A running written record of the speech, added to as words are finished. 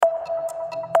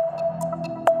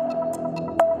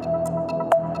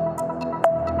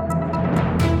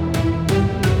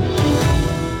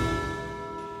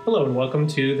Hello and welcome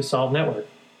to the Solve Network.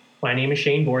 My name is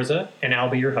Shane Borza and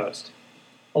I'll be your host.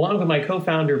 Along with my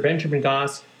co-founder Benjamin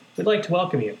Goss, we'd like to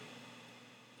welcome you.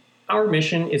 Our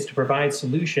mission is to provide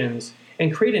solutions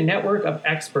and create a network of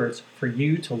experts for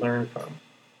you to learn from.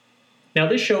 Now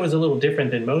this show is a little different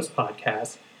than most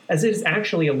podcasts as it is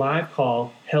actually a live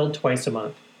call held twice a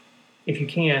month. If you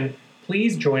can,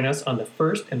 please join us on the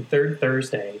first and third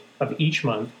Thursday of each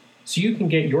month so you can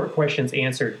get your questions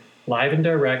answered live and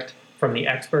direct from the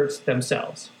experts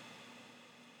themselves.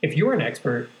 If you're an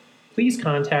expert, please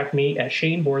contact me at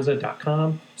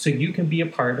shaneborza.com so you can be a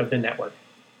part of the network.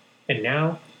 And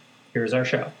now, here's our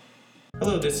show.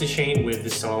 Hello, this is Shane with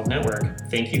the Solve Network.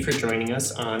 Thank you for joining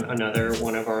us on another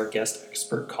one of our guest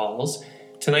expert calls.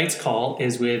 Tonight's call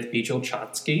is with Bijal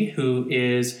Choksi, who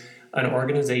is an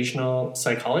organizational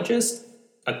psychologist,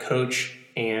 a coach,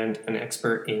 and an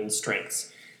expert in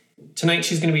strengths. Tonight,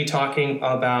 she's going to be talking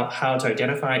about how to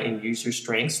identify and use your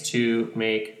strengths to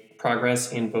make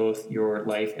progress in both your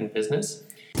life and business.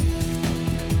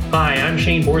 Hi, I'm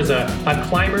Shane Borza, a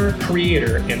climber,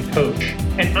 creator, and coach,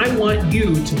 and I want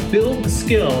you to build the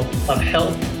skill of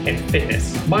health and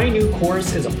fitness. My new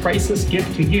course is a priceless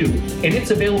gift to you, and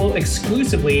it's available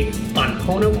exclusively on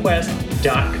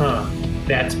PonoQuest.com.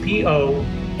 That's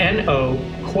P-O-N-O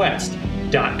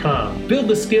Quest.com. Build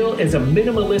the Skill is a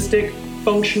minimalistic,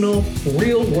 functional,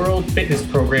 real-world fitness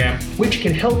program which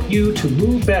can help you to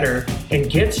move better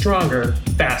and get stronger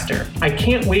faster. I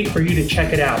can't wait for you to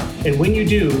check it out, and when you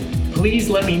do, please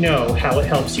let me know how it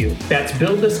helps you. That's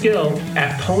Build the Skill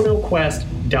at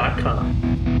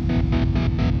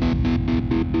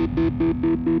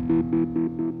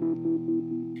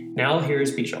PonoQuest.com. Now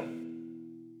here's Bijal.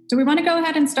 Do we want to go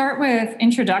ahead and start with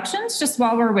introductions just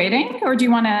while we're waiting, or do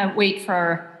you want to wait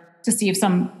to see if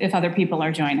other people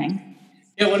are joining?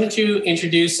 Yeah, why don't you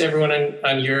introduce everyone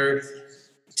on your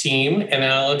team, and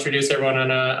I'll introduce everyone on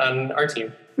our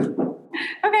team.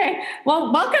 Okay.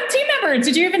 Well, welcome, team members.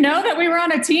 Did you even know that we were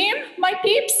on a team, my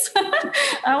peeps?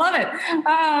 I love it.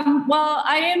 Well,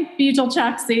 I am Bijal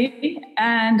Choksi,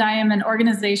 and I am an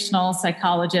organizational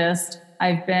psychologist.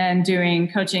 I've been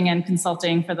doing coaching and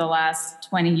consulting for the last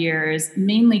 20 years,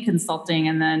 mainly consulting,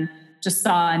 and then just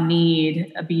saw a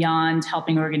need beyond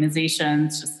helping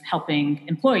organizations, just helping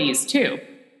employees too,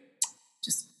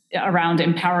 just around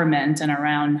empowerment and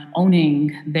around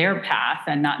owning their path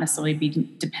and not necessarily be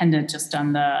dependent just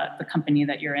on the company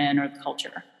that you're in or the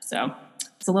culture. So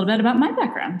it's a little bit about my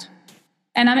background.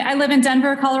 And I live in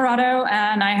Denver, Colorado,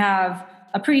 and I have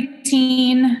a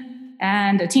preteen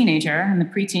and a teenager, and the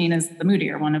preteen is the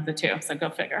moodier one of the two, so go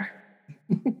figure.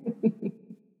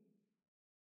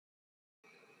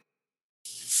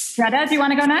 Greta, do you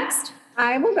want to go next?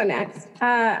 I will go next.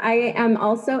 I am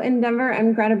also in Denver.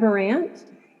 I'm Greta Brandt,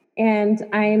 and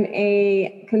I'm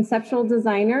a conceptual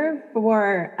designer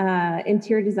for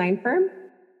interior design firm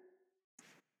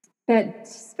that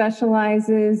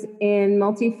specializes in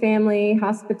multifamily,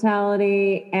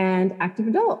 hospitality, and active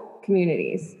adult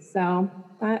communities. So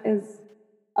that is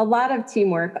a lot of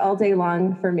teamwork all day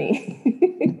long for me.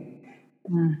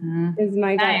 Is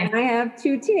my job. Nice. I have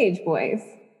 2 teenage boys.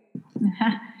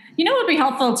 You know what would be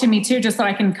helpful to me too, just so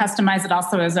I can customize it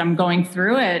also as I'm going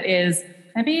through it, is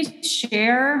maybe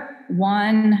share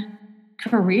one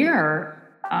career,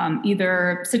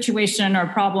 either situation or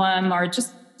problem, or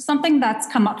just something that's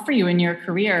come up for you in your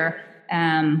career,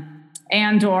 and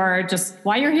or just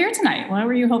why you're here tonight. What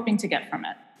were you hoping to get from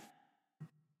it?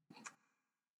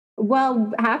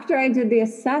 Well, after I did the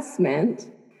assessment,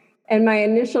 and my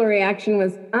initial reaction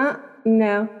was,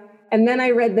 no. And then I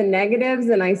read the negatives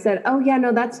and I said, oh yeah,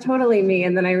 no, that's totally me.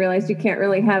 And then I realized you can't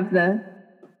really have the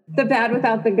bad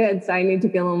without the good. So I need to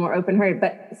be a little more open-hearted.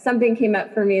 But something came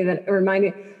up for me that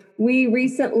reminded, we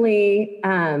recently,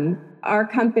 our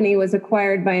company was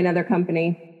acquired by another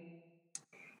company,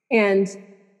 and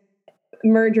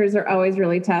mergers are always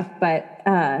really tough. But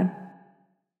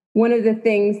one of the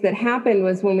things that happened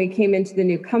was when we came into the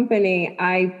new company,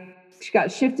 I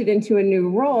got shifted into a new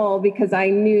role because I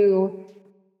knew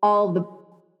all the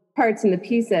parts and the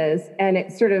pieces, and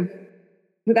it sort of,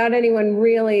 without anyone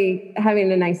really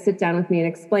having a nice sit down with me and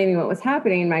explaining what was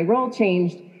happening, my role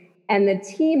changed, and the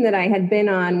team that I had been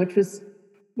on, which was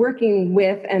working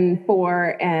with and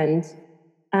for and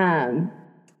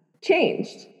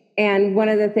changed. And one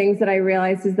of the things that I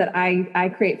realized is that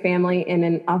I create family in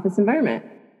an office environment.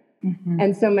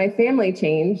 And so my family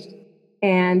changed,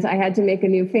 and I had to make a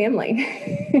new family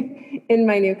in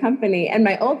my new company. And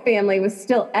my old family was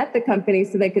still at the company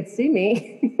so they could see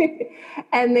me.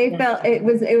 And they felt there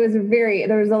was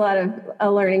a lot of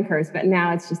a learning curve, but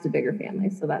now it's just a bigger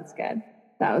family. So that's good.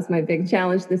 That was my big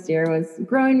challenge this year, was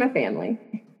growing my family.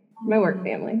 my work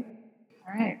family.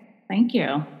 All right. Thank you.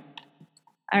 All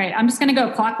right. I'm just going to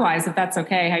go clockwise, if that's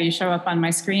okay, how you show up on my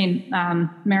screen.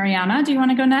 Mariana, do you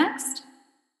want to go next?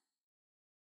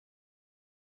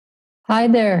 Hi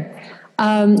there.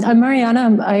 I'm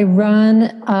Mariana. I run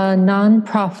a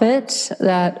nonprofit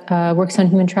that works on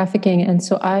human trafficking. And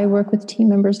so I work with team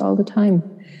members all the time.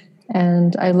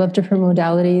 And I love different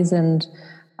modalities. And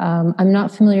I'm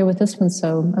not familiar with this one,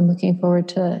 so I'm looking forward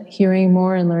to hearing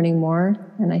more and learning more.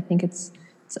 And I think it's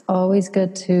always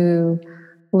good to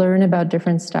learn about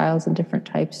different styles and different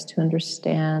types to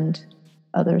understand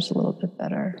others a little bit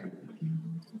better.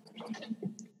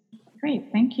 Great.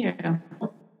 Thank you.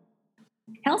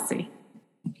 Kelsey.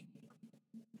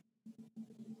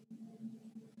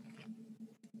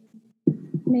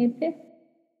 Maybe.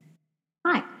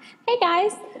 Hi. Hey,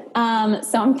 guys.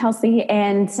 So I'm Kelsey,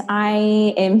 and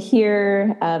I am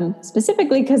here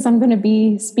specifically because I'm going to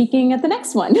be speaking at the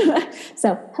next one.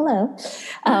 So, hello.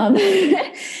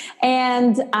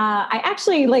 And I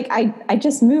actually, I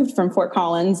just moved from Fort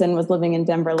Collins and was living in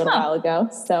Denver a little while ago.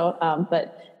 So,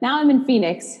 but now I'm in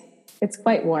Phoenix. It's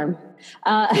quite warm.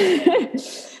 And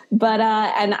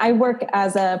I work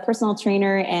as a personal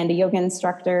trainer and a yoga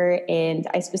instructor, and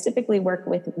I specifically work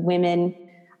with women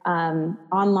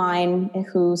online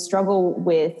who struggle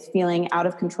with feeling out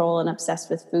of control and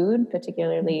obsessed with food,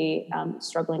 particularly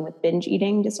struggling with binge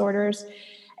eating disorders,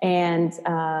 and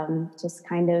just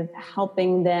kind of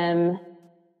helping them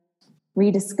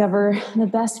rediscover the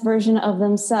best version of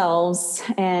themselves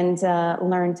and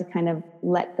learn to kind of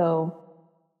let go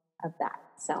of that.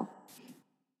 So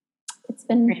it's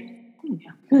been great.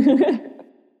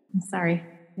 Sorry.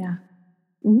 Yeah.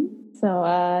 Mm-hmm.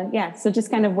 So just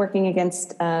kind of working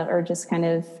against, or just kind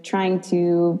of trying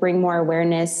to bring more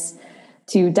awareness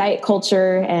to diet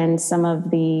culture and some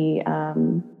of the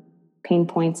pain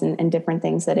points and different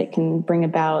things that it can bring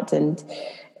about, and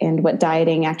what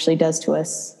dieting actually does to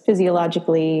us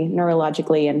physiologically,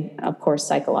 neurologically, and of course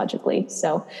psychologically.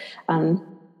 So,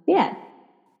 yeah.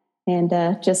 And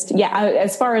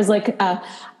as far as I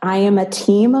am a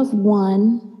team of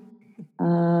one.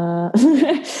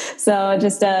 So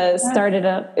just started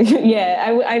up.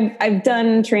 I've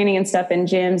done training and stuff in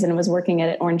gyms and was working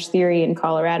at Orange Theory in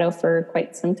Colorado for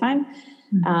quite some time.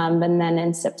 Mm-hmm. And then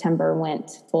in September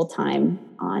went full time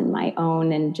on my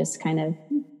own and just kind of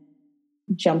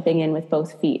jumping in with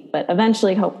both feet, but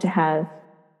eventually hope to have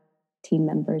team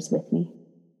members with me.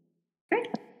 Great.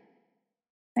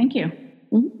 Thank you.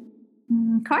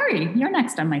 Mm-hmm. Kari, you're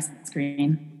next on my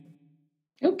screen.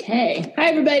 Okay. Hi,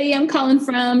 everybody. I'm calling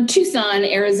from Tucson,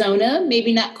 Arizona.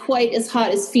 Maybe not quite as hot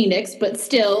as Phoenix, but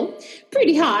still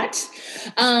pretty hot.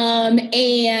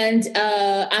 And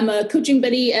I'm a coaching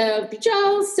buddy of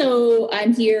Bijal, so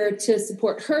I'm here to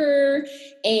support her,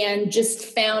 and just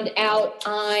found out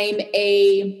I'm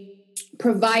a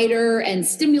provider and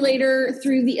stimulator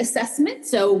through the assessment.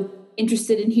 So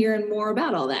interested in hearing more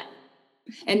about all that.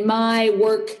 And my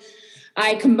work,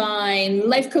 I combine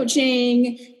life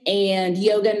coaching and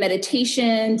yoga and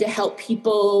meditation to help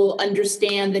people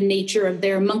understand the nature of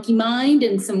their monkey mind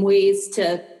and some ways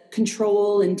to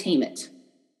control and tame it.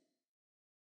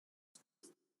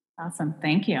 Awesome.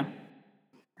 Thank you.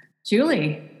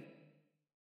 Julie.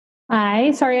 Hi.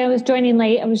 Sorry, I was joining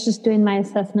late. I was just doing my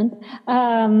assessment.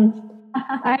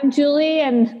 I'm Julie,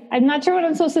 and I'm not sure what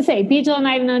I'm supposed to say. Bijal and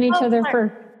I have known each other for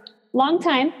a long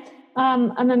time.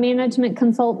 I'm a management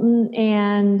consultant,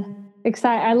 and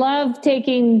I love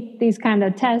taking these kind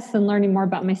of tests and learning more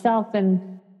about myself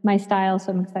and my style.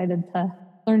 So I'm excited to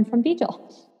learn from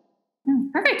Bijal.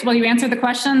 Perfect. Well, you answered the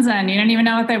questions and you didn't even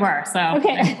know what they were. So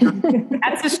okay.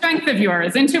 That's the strength of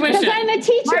yours, intuition. Because I'm a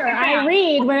teacher. I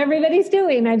read what everybody's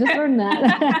doing. I just learned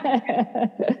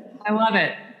that. I love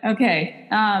it. Okay.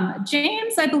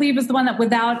 James, I believe, is the one that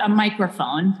without a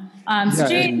microphone. So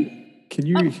James. Can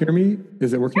you hear me?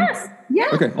 Is it working? Yes. Yeah.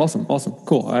 Okay. Awesome.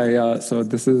 Cool. So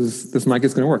this mic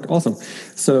is going to work. Awesome.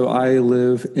 So I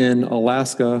live in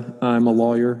Alaska. I'm a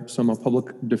lawyer, so I'm a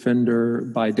public defender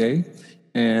by day,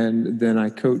 and then I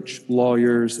coach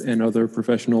lawyers and other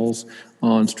professionals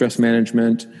on stress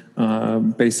management,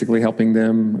 basically helping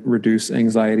them reduce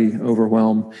anxiety,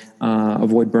 overwhelm,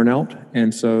 avoid burnout,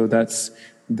 and so that's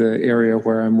the area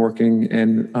where I'm working,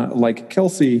 and like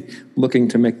Kelsey, looking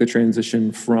to make the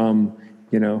transition from,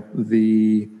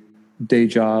 the day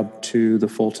job to the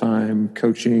full-time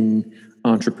coaching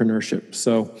entrepreneurship.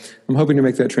 So I'm hoping to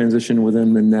make that transition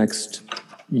within the next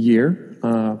year,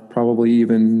 probably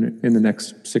even in the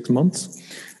next 6 months.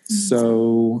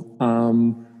 So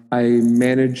I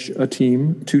manage a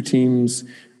team, 2 teams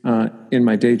in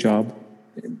my day job.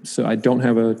 So I don't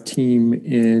have a team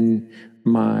in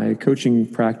my coaching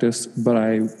practice, but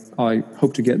I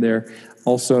hope to get there.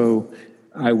 Also,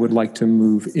 I would like to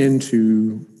move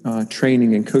into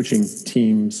training and coaching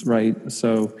teams, right?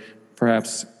 So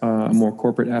perhaps a more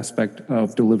corporate aspect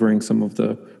of delivering some of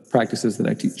the practices that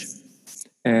I teach.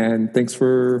 And thanks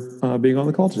for being on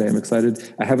the call today. I'm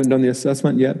excited. I haven't done the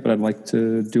assessment yet, but I'd like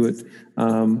to do it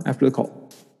after the call.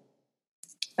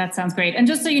 That sounds great. And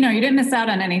just so you know, you didn't miss out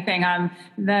on anything.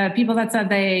 The people that said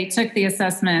they took the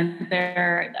assessment,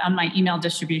 they're on my email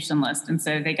distribution list. And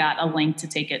so they got a link to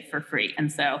take it for free.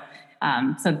 And so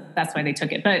that's why they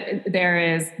took it. But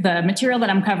there is the material that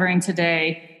I'm covering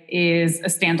today is a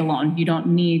standalone. You don't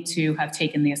need to have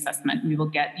taken the assessment. We will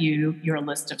get you your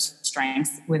list of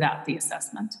strengths without the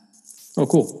assessment. Oh,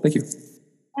 cool. Thank you.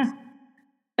 Yeah.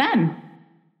 Ben.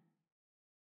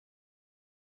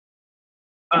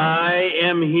 I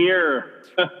am here.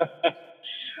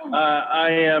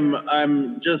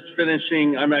 I'm just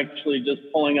finishing. I'm actually just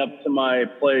pulling up to my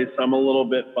place. I'm a little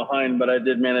bit behind, but I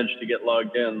did manage to get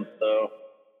logged in. So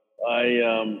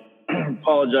I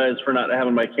apologize for not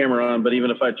having my camera on, but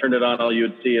even if I turned it on, all you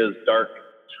would see is dark.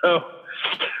 So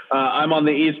I'm on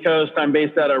the East Coast. I'm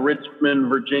based out of Richmond,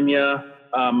 Virginia.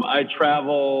 I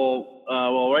travel,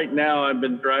 right now I've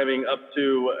been driving up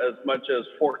to as much as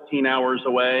 14 hours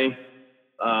away.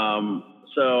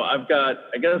 So I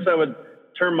guess I would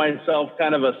term myself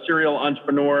kind of a serial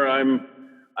entrepreneur.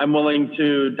 I'm willing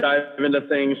to dive into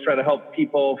things, try to help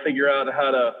people figure out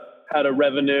how to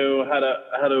revenue, how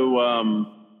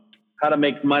to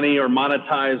make money or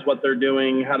monetize what they're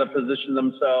doing, how to position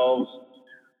themselves.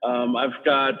 I've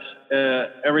got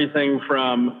everything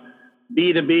from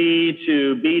B2B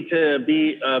to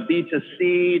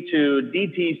B2C to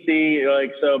DTC,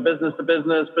 so business to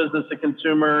business, business to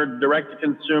consumer, direct to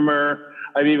consumer.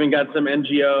 I've even got some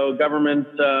NGO government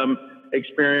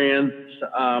experience.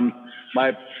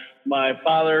 My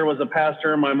father was a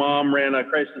pastor. My mom ran a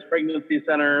crisis pregnancy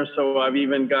center. So I've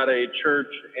even got a church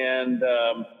and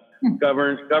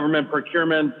government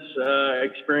procurement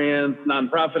experience,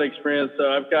 nonprofit experience.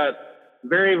 So I've got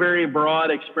very, very broad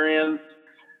experience.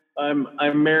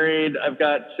 I'm married. I've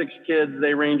got 6 kids.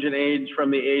 They range in age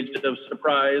from the age of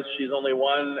surprise. She's only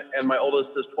 1, and my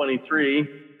oldest is 23.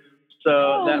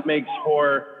 So that makes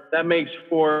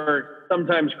for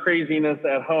sometimes craziness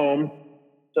at home.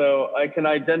 So I can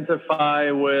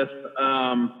identify with.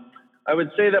 I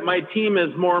would say that my team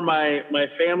is more my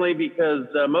family because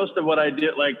most of what I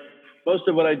do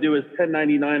is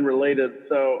 1099 related.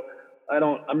 So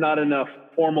I'm not in a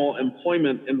formal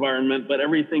employment environment, but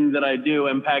everything that I do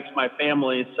impacts my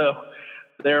family. So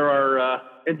there are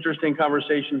interesting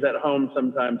conversations at home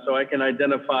sometimes. So I can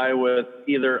identify with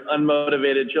either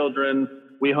unmotivated children.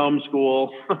 We homeschool.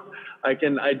 I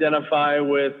can identify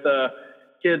with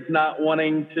kids not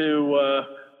wanting to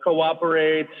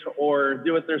cooperate or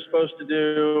do what they're supposed to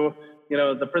do.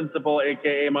 The principal,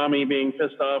 AKA mommy, being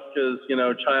pissed off because,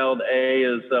 child A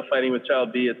is fighting with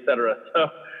child B, et cetera. So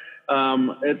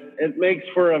it makes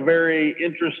for a very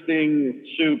interesting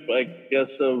soup, I guess,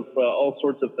 of all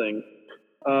sorts of things.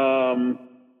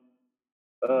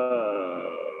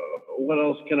 What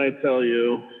else can I tell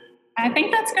you? I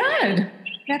think that's good.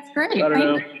 That's great. I don't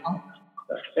know. Thank you.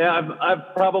 Yeah,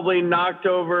 I've probably knocked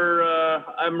over,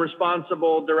 I'm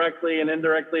responsible directly and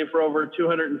indirectly for over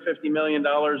 $250 million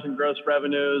in gross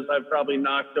revenues. I've probably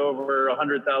knocked over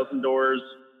 100,000 doors,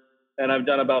 and I've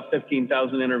done about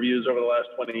 15,000 interviews over the last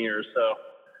 20 years. So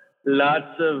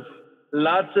lots of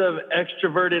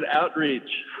extroverted outreach.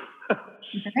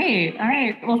 Great. All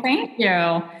right. Well, thank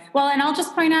you. Well, and I'll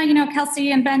just point out,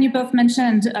 Kelsey and Ben, you both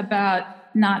mentioned about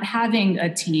not having a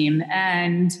team,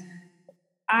 and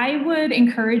I would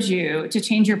encourage you to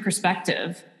change your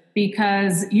perspective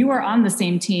because you are on the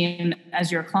same team as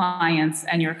your clients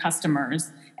and your customers.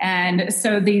 And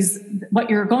so what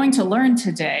you're going to learn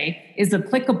today is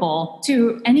applicable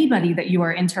to anybody that you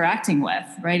are interacting with,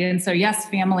 right? And so yes,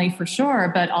 family for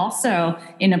sure, but also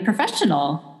in a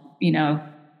professional,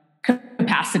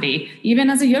 capacity. Even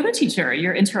as a yoga teacher,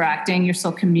 you're interacting, you're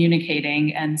still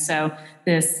communicating. And so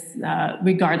this,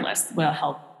 regardless, will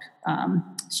help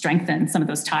strengthen some of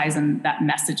those ties and that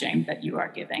messaging that you are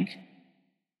giving.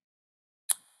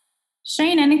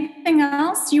 Shane, anything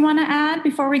else you want to add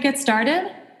before we get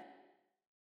started?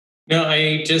 No,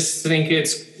 I just think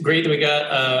it's great that we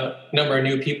got a number of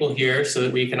new people here so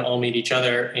that we can all meet each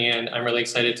other. And I'm really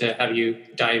excited to have you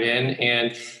dive in.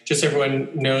 And just so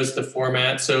everyone knows the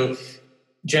format. So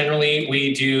generally,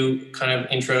 we do kind of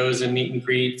intros and meet and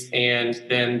greets, and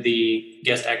then the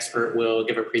guest expert will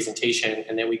give a presentation,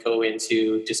 and then we go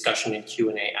into discussion and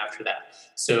Q&A after that.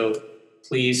 So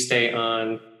please stay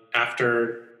on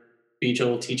after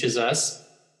Bijal teaches us,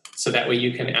 so that way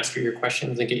you can ask her your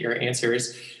questions and get your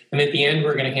answers. And at the end,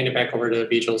 we're going to hand it back over to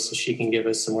Bijal so she can give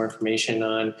us some more information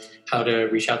on how to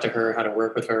reach out to her, how to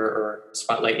work with her, or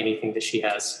spotlight anything that she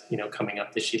has, coming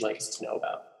up that she'd like us to know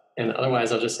about. And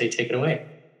otherwise, I'll just say, take it away.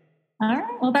 All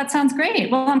right. Well, that sounds great.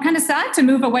 Well, I'm kind of sad to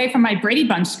move away from my Brady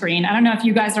Bunch screen. I don't know if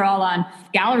you guys are all on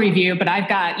gallery view, but I've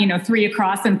got, 3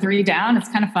 across and 3 down. It's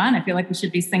kind of fun. I feel like we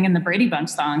should be singing the Brady Bunch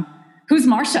song. Who's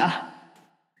Marcia?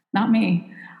 Not me.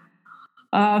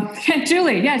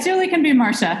 Julie. Yeah, Julie can be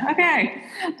Marcia. Okay.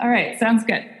 All right. Sounds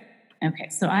good. Okay.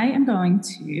 So I am going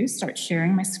to start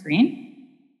sharing my screen.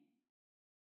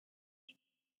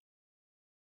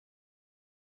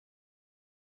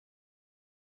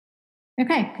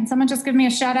 Okay. Can someone just give me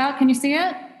a shout out? Can you see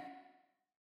it?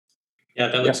 Yeah,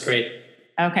 that looks great.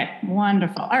 Okay.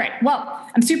 Wonderful. All right. Well,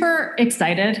 I'm super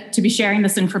excited to be sharing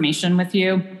this information with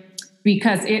you,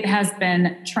 because it has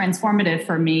been transformative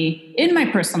for me in my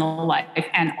personal life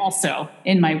and also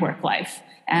in my work life.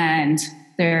 And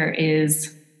there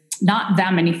is not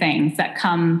that many things that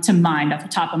come to mind off the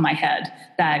top of my head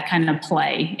that kind of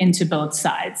play into both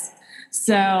sides.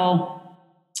 So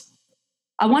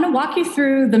I want to walk you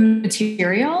through the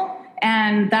material,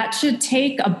 and that should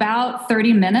take about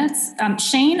 30 minutes.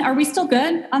 Shane, are we still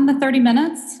good on the 30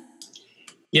 minutes?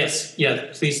 Yes.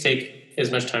 Yeah, please take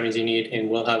as much time as you need, and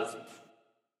we'll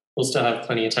still have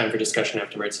plenty of time for discussion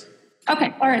afterwards.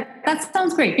 Okay. All right. That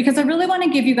sounds great, because I really want to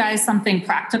give you guys something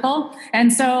practical.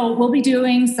 And so we'll be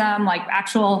doing some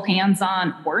actual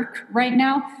hands-on work right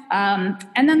now.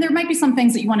 And then there might be some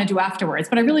things that you want to do afterwards,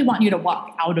 but I really want you to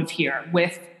walk out of here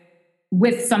with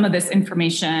some of this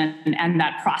information and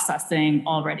that processing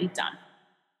already done.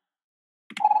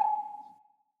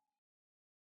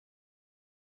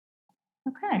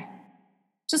 Okay.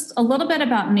 Just a little bit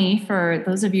about me for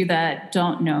those of you that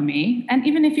don't know me. And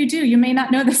even if you do, you may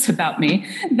not know this about me,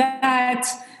 that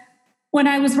when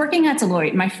I was working at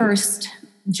Deloitte, my first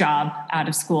job out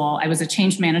of school, I was a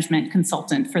change management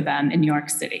consultant for them in New York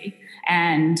City.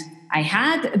 And I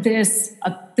had this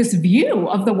view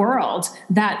of the world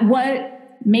that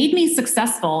what made me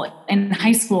successful in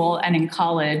high school and in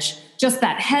college, just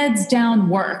that heads down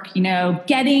work,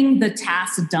 getting the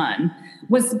task done,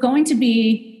 was going to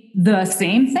be the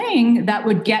same thing that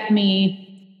would get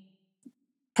me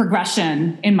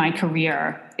progression in my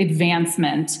career,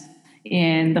 advancement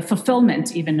in the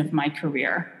fulfillment even of my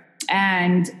career.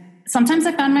 And sometimes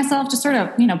I found myself just sort of,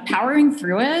 powering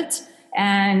through it.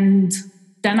 And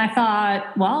then I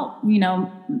thought, well,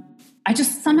 I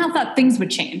just somehow thought things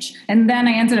would change. And then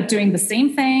I ended up doing the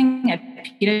same thing at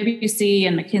PwC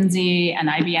and McKinsey and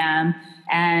IBM,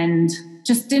 and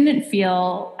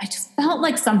I just felt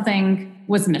like something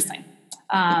was missing,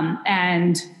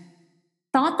 and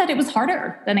thought that it was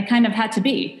harder than it kind of had to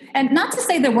be. And not to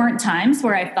say there weren't times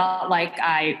where I felt like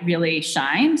I really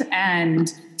shined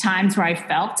and times where I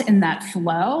felt in that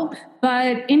flow.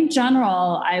 But in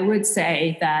general, I would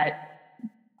say that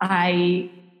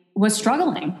I was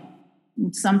struggling,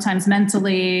 sometimes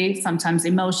mentally, sometimes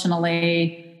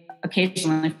emotionally,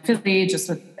 occasionally physically, just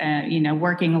with,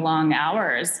 working long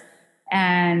hours.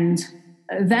 And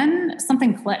then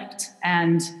something clicked,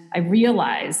 and I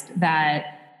realized that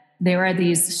there are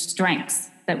these strengths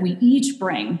that we each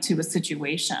bring to a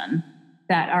situation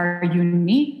that are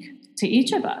unique to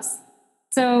each of us.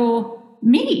 So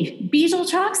me, Bijal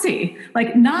Choksi,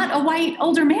 not a white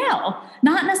older male,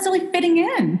 not necessarily fitting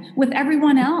in with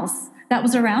everyone else that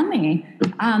was around me.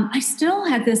 I still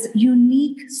had this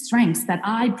unique strengths that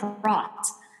I brought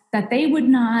that they would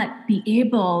not be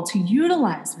able to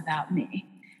utilize without me.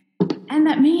 And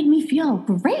that made me feel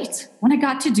great when I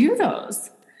got to do those.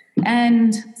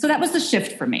 And so that was the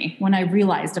shift for me when I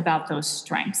realized about those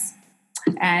strengths.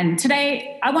 And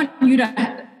today I want you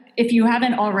to, if you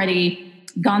haven't already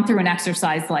gone through an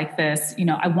exercise like this,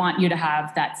 I want you to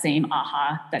have that same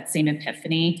aha, that same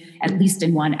epiphany, at least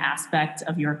in one aspect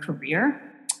of your career,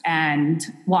 and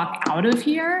walk out of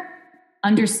here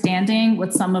understanding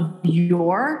what some of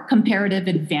your comparative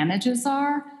advantages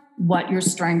are, what your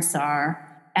strengths are,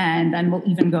 and then we'll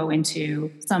even go into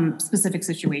some specific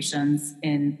situations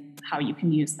in how you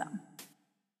can use them.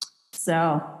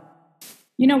 So,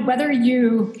 whether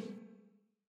you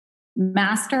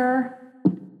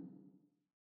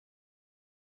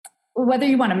whether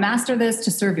you want to master this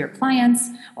to serve your clients,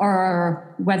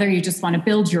 or whether you just want to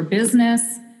build your business,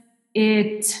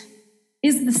 it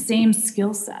is the same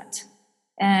skill set.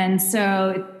 And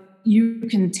so you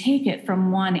can take it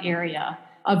from one area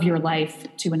of your life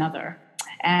to another.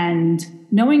 And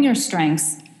knowing your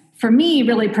strengths, for me,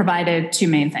 really provided 2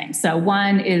 main things. So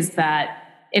one is that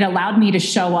it allowed me to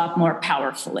show up more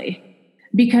powerfully.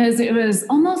 because it was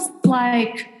almost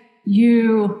like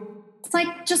it's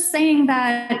like just saying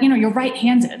that, you're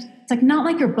right-handed. It's like, not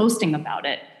like you're boasting about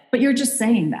it, but you're just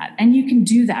saying that. And you can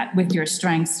do that with your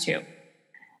strengths too.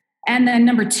 And then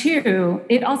number 2,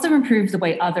 it also improved the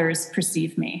way others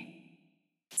perceive me.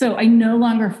 So I no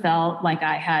longer felt like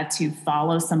I had to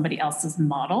follow somebody else's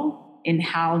model in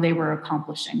how they were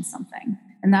accomplishing something.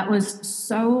 And that was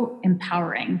so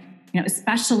empowering,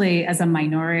 especially as a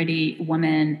minority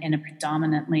woman in a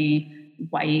predominantly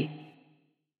white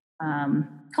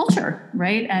culture,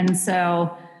 right? And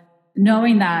so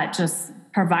knowing that just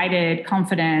provided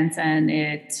confidence, and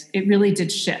it really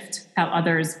did shift how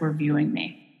others were viewing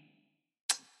me.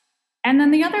 And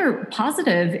then the other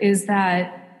positive is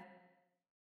that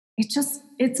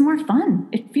it's more fun.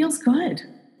 It feels good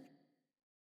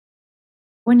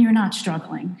when you're not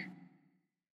struggling.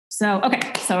 So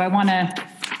let's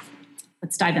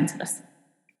dive into this.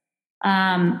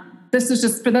 This is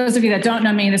just, for those of you that don't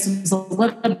know me, this is a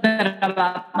little bit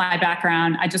about my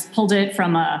background. I just pulled it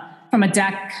from a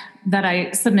deck that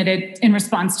I submitted in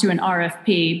response to an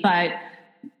RFP, but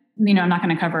I'm not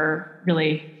going to cover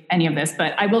really any of this,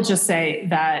 but I will just say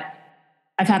that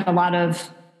I've had a lot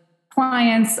of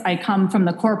clients. I come from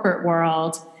the corporate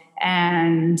world,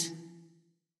 and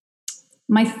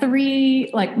my three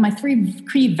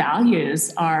key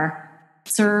values are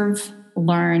serve,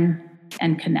 learn,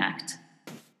 and connect.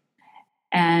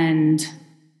 And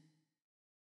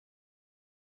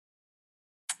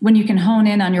when you can hone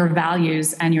in on your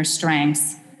values and your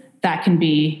strengths, that can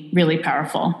be really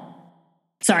powerful.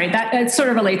 Sorry, that sort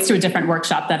of relates to a different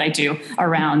workshop that I do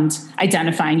around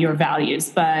identifying your values,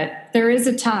 but there is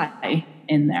a tie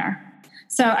in there.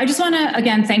 So I just want to,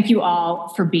 again, thank you all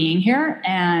for being here.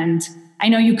 And I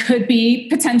know you could be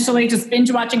potentially just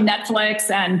binge watching Netflix,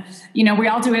 and, we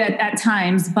all do it at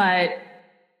times, but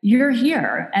you're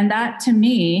here. And that, to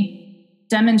me,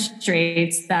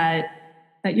 demonstrates that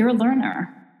you're a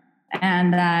learner,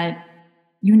 and that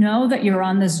that you're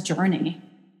on this journey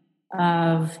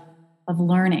of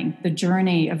learning, the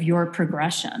journey of your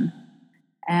progression.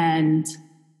 And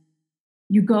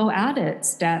you go at it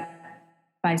step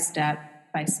by step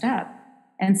by step.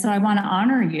 And so I want to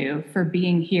honor you for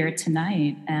being here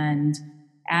tonight and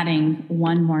adding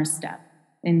one more step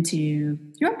into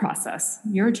your process,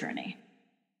 your journey.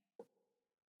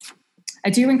 I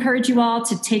do encourage you all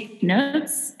to take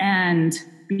notes and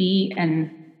be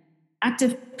an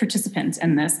active participant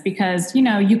in this, because,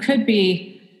 you could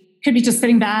be just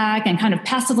sitting back and kind of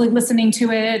passively listening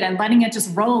to it and letting it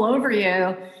just roll over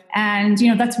you. And,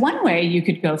 that's one way you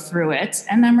could go through it.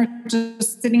 And then we're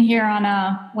just sitting here on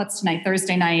what's tonight,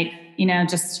 Thursday night,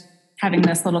 just having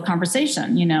this little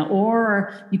conversation,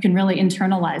 or you can really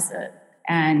internalize it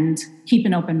and keep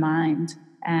an open mind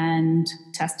and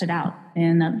test it out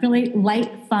in a really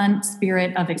light, fun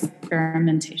spirit of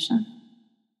experimentation.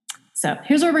 So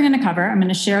here's what we're going to cover. I'm going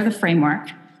to share the framework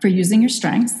for using your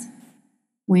strengths.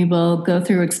 We will go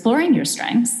through exploring your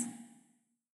strengths,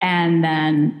 and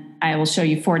then I will show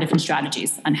you 4 different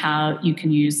strategies on how you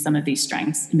can use some of these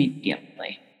strengths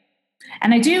immediately.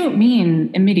 And I do mean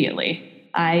immediately.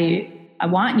 I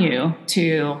want you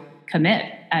to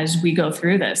commit as we go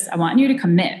through this. I want you to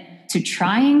commit to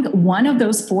trying one of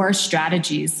those 4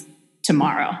 strategies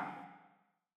tomorrow.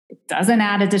 It doesn't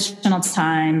add additional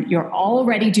time. You're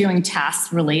already doing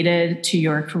tasks related to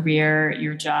your career,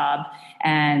 your job,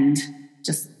 and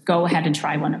just go ahead and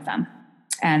try one of them.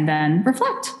 And then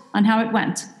reflect on how it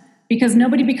went. Because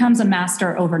nobody becomes a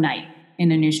master overnight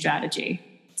in a new strategy.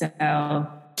 So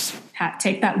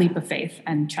take that leap of faith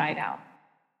and try it out.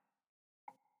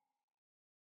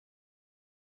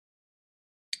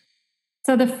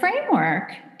 So the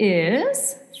framework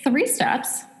is 3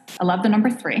 steps. I love the number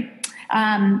 3.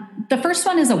 The first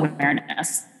one is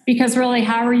awareness, because really,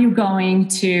 how are you going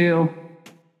to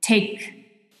take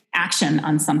action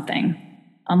on something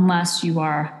unless you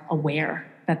are aware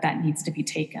that needs to be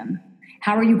taken?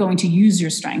 How are you going to use your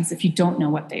strengths if you don't know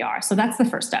what they are? So that's the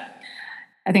first step.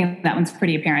 I think that one's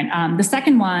pretty apparent. The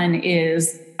second one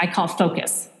is I call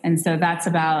focus. And so that's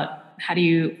about how do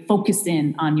you focus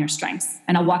in on your strengths?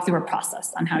 And I'll walk through a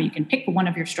process on how you can pick one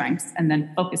of your strengths and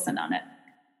then focus in on it.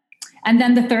 And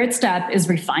then the third step is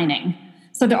refining.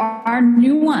 So there are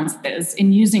nuances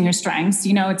in using your strengths.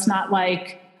 It's not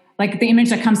like the image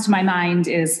that comes to my mind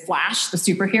is Flash, the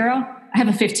superhero. I have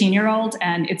a 15-year-old,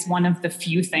 and it's one of the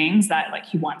few things that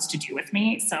he wants to do with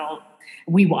me. So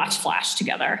we watch Flash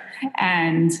together.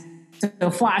 And so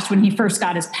Flash, when he first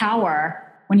got his power,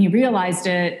 when he realized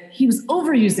it, he was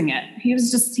overusing it. He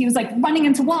was like running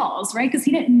into walls, right? Because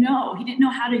he didn't know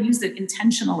how to use it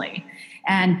intentionally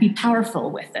and be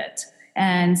powerful with it.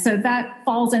 And so that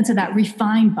falls into that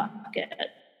refine bucket.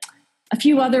 A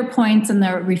few other points in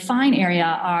the refine area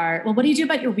are, well, what do you do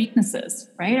about your weaknesses,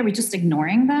 right? Are we just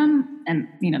ignoring them? And,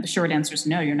 the short answer is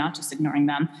no, you're not just ignoring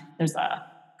them. There's a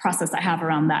process I have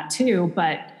around that too,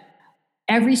 but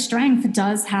every strength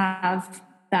does have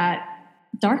that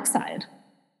dark side,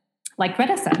 like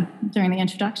Greta said during the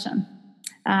introduction.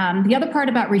 The other part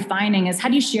about refining is, how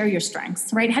do you share your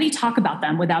strengths, right? How do you talk about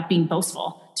them without being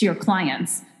boastful to your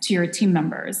clients, to your team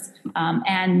members?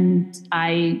 And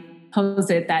I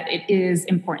posit that it is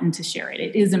important to share it.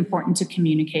 It is important to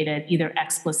communicate it either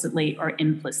explicitly or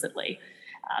implicitly.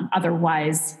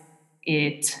 Otherwise,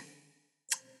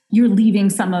 you're leaving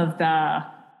some of the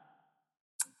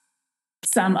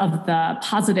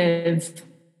positive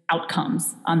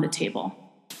outcomes on the table.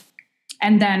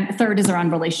 And then third is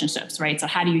around relationships, right? So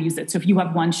how do you use it? So if you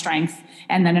have one strength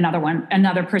and then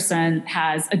another person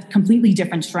has a completely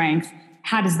different strength,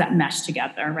 how does that mesh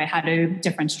together, right? How do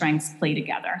different strengths play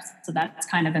together? So that's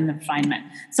kind of in the refinement.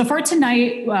 So for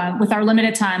tonight, with our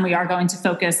limited time, we are going to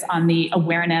focus on the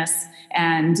awareness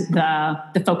and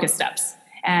the focus steps.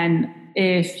 And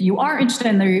if you are interested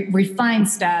in the refined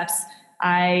steps,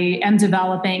 I am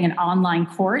developing an online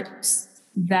course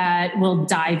that will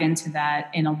dive into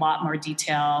that in a lot more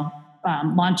detail,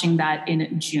 launching that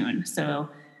in June. So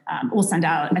we'll send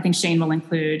out, I think Shane will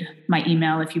include my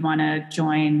email if you want to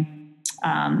join.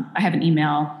 I have an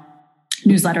email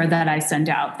newsletter that I send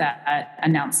out that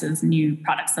announces new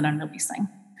products that I'm releasing.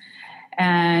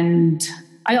 And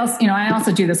I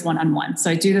also do this one-on-one.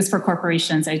 So I do this for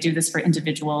corporations, I do this for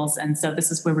individuals. And so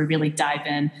this is where we really dive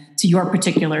in to your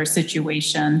particular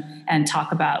situation and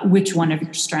talk about which one of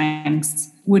your strengths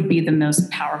would be the most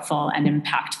powerful and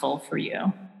impactful for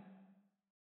you.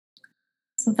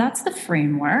 So that's the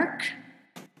framework.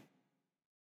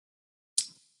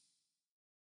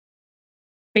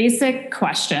 Basic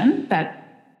question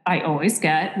that I always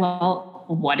get, well,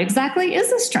 what exactly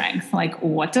is a strength? Like,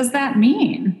 what does that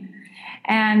mean?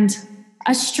 And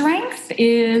a strength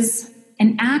is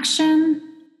an action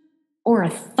or a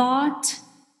thought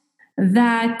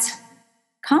that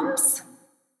comes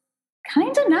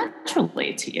kind of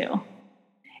naturally to you.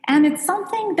 And it's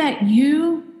something that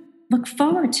you look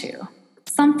forward to,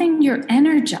 something you're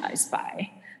energized by,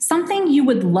 something you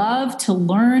would love to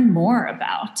learn more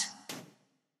about.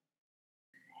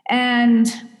 And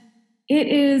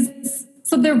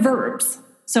so they're verbs.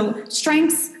 So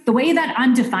strengths, the way that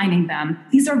I'm defining them,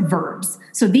 these are verbs.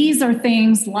 So these are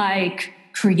things like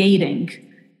creating,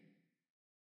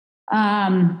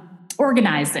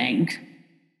 organizing,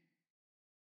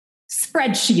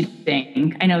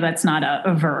 spreadsheeting. I know that's not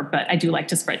a verb, but I do like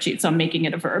to spreadsheet, so I'm making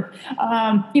it a verb.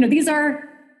 These are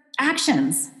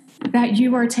actions that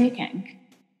you are taking.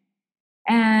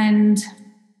 And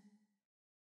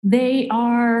they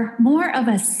are more of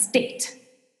a state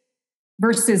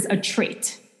versus a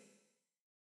trait.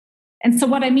 And so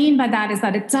what I mean by that is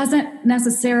that it doesn't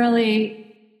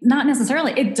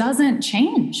it doesn't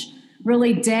change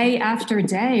really day after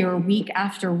day or week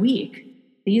after week.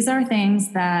 These are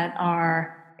things that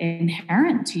are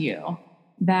inherent to you,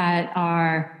 that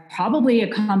are probably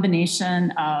a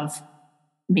combination of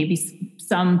maybe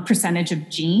some percentage of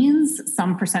genes,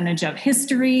 some percentage of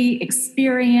history,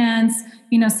 experience,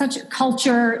 such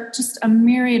culture, just a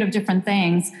myriad of different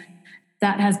things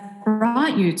that has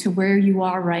brought you to where you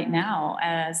are right now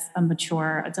as a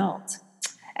mature adult.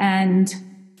 And so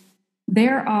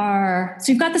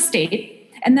you've got the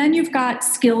state, and then you've got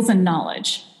skills and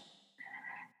knowledge.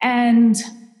 And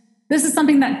this is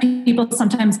something that people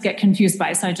sometimes get confused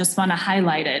by, so I just want to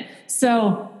highlight it.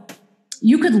 So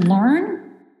you could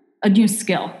learn a new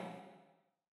skill.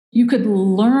 You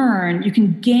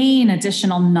can gain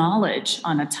additional knowledge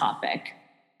on a topic,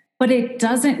 but it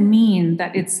doesn't mean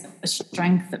that it's a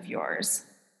strength of yours.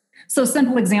 So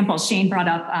simple example, Shane brought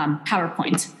up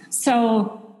PowerPoint.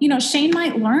 So, Shane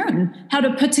might learn how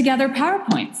to put together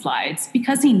PowerPoint slides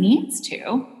because he needs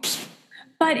to,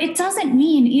 but it doesn't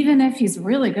mean, even if he's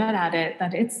really good at it,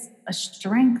 that it's a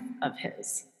strength of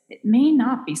his. It may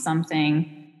not be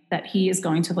something that he is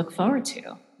going to look forward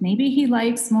to. Maybe he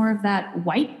likes more of that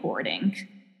whiteboarding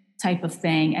type of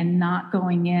thing and not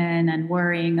going in and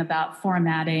worrying about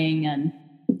formatting and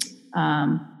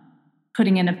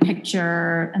putting in a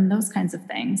picture and those kinds of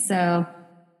things. So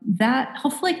that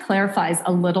hopefully clarifies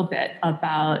a little bit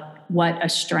about what a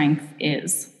strength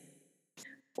is.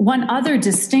 One other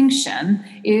distinction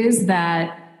is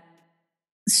that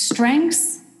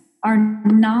strengths are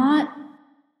not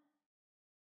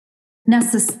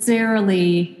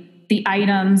necessarily the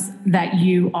items that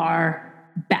you are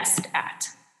best at.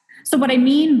 So what I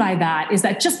mean by that is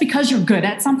that just because you're good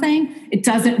at something, it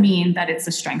doesn't mean that it's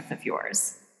a strength of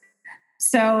yours.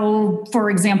 So, for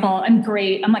example, I'm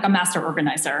great. I'm like a master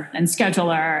organizer and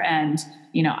scheduler, and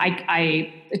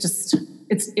it's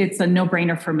a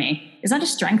no-brainer for me. Is that a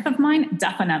strength of mine?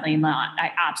 Definitely not.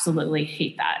 I absolutely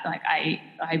hate that. Like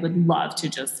I would love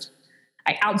to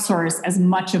I outsource as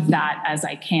much of that as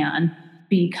I can,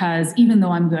 because even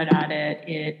though I'm good at it,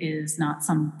 it is not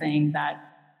something that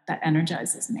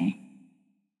energizes me.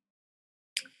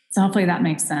 So hopefully that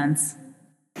makes sense.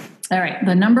 All right,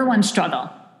 the number one struggle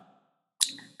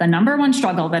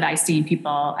that I see in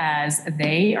people as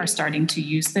they are starting to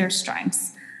use their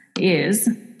strengths is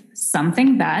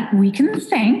something that we can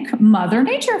thank Mother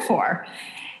Nature for.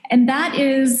 And that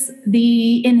is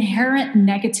the inherent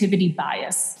negativity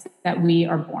bias that we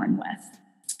are born with.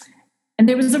 And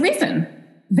there was a reason,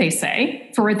 they say,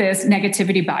 for this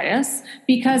negativity bias,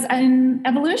 because in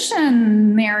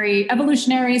evolutionary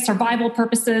survival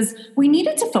purposes, we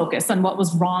needed to focus on what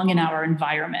was wrong in our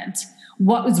environment.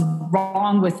 What was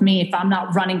wrong with me? If I'm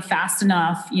not running fast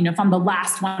enough, if I'm the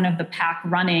last one of the pack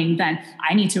running, then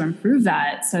I need to improve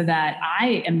that so that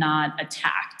I am not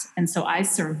attacked. And so I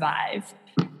survive.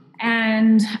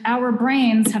 And our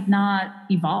brains have not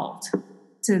evolved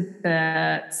to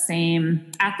at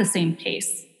the same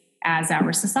pace as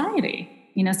our society.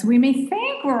 So we may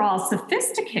think we're all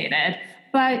sophisticated,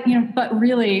 but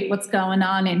really what's going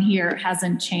on in here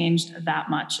hasn't changed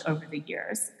that much over the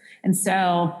years. And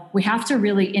so we have to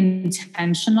really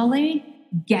intentionally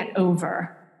get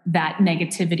over that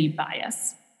negativity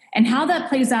bias. And how that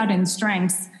plays out in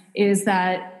strengths is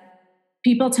that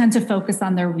people tend to focus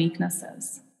on their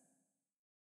weaknesses.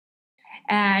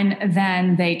 And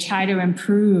then they try to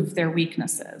improve their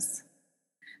weaknesses.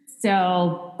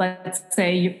 So let's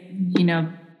say,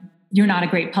 you're not a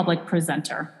great public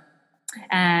presenter,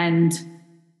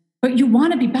 but you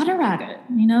want to be better at it.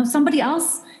 Somebody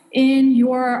else in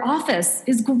your office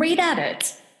is great at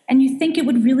it, and you think it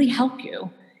would really help you.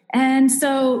 And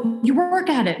so you work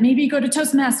at it. Maybe you go to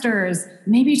Toastmasters.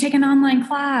 Maybe you take an online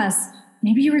class.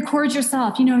 Maybe you record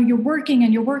yourself. You're working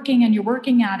and you're working and you're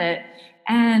working at it.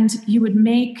 And you would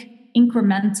make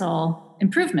incremental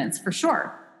improvements for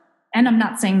sure. And I'm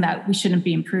not saying that we shouldn't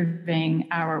be improving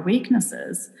our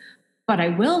weaknesses, but I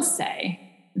will say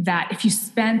that if you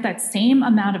spent that same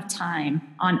amount of time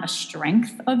on a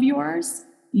strength of yours,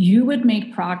 you would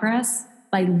make progress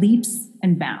by leaps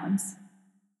and bounds.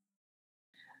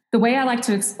 The way I like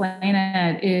to explain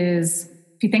it is,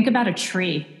 if you think about a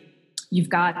tree, you've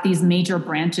got these major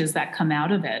branches that come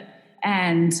out of it.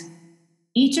 And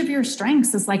each of your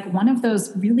strengths is like one of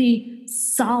those really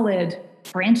solid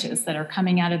branches that are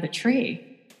coming out of the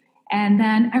tree. And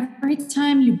then every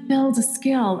time you build a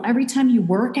skill, every time you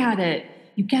work at it,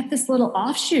 you get this little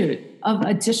offshoot of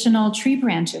additional tree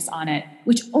branches on it,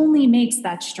 which only makes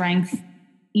that strength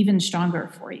even stronger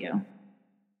for you.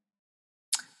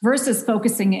 Versus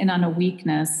focusing in on a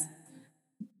weakness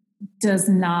does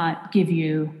not give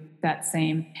you that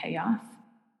same payoff.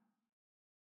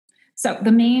 So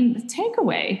the main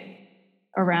takeaway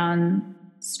around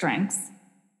strengths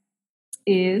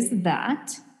is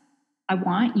that I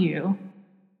want you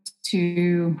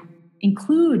to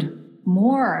include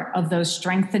more of those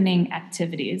strengthening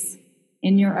activities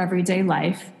in your everyday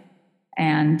life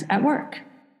and at work.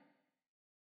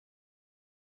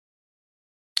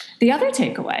 The other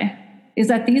takeaway is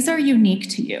that these are unique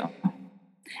to you.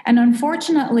 And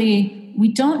unfortunately,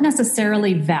 we don't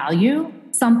necessarily value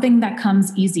something that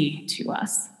comes easy to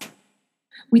us.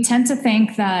 We tend to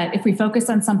think that if we focus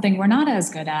on something we're not as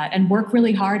good at and work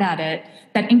really hard at it,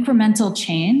 that incremental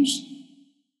change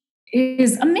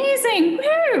is amazing.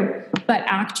 Woo! But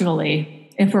actually,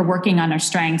 if we're working on our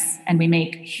strengths and we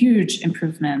make huge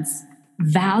improvements,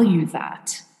 value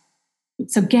that.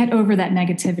 So get over that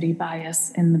negativity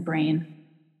bias in the brain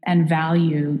and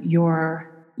value your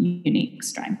unique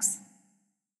strengths.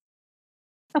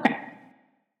 Okay.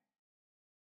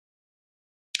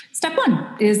 Step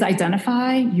one is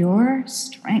identify your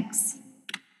strengths.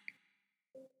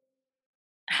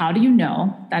 How do you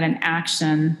know that an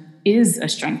action is a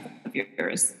strength of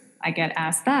yours? I get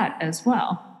asked that as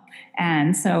well.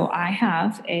 And so I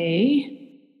have a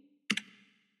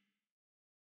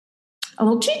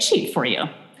little cheat sheet for you.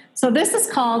 So this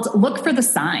is called Look for the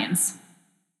Signs.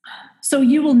 So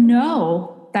you will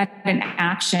know that an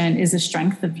action is a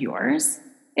strength of yours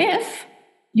if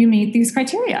you meet these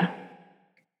criteria.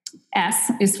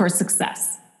 S is for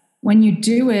success. When you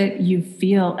do it, you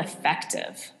feel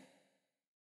effective.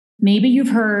 Maybe you've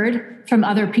heard from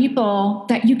other people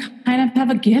that you kind of have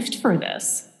a gift for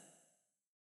this.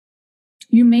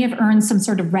 you may have earned some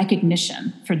sort of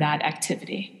recognition for that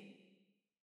activity.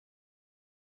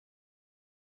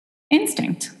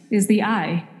 Instinct is the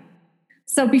I.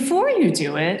 So before you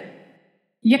do it,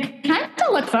 you kind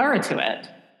of look forward to it.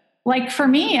 Like for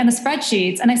me and the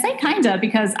spreadsheets, and I say kind of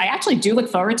because I actually do look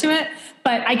forward to it,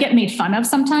 but I get made fun of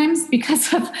sometimes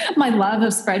because of my love of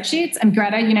spreadsheets. And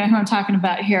Greta, you know who I'm talking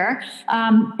about here.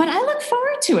 But I look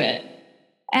forward to it.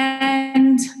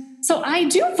 And so I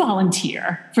do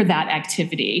volunteer for that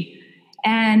activity.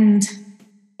 And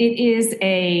it is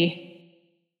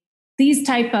these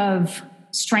type of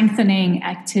strengthening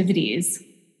activities.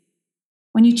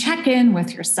 When you check in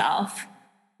with yourself,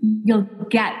 you'll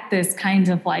get this kind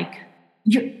of like,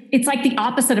 it's like the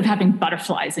opposite of having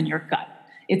butterflies in your gut.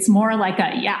 It's more like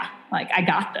I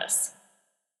got this.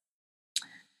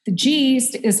 The G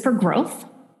is for growth.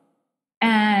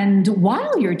 And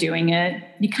while you're doing it,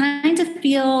 you kind of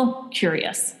feel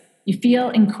curious. You feel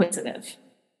inquisitive.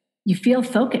 You feel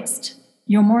focused.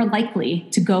 You're more likely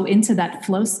to go into that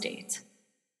flow state.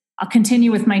 I'll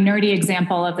continue with my nerdy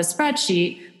example of the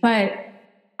spreadsheet, but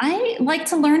I like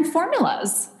to learn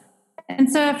formulas.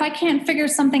 And so if I can't figure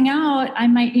something out, I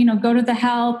might, go to the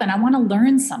help and I want to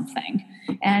learn something.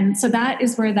 And so that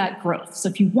is where that growth. So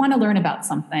if you want to learn about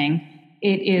something,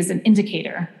 it is an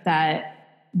indicator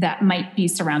that might be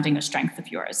surrounding a strength of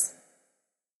yours.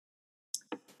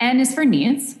 N is for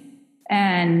needs.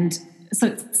 And so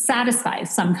it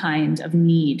satisfies some kind of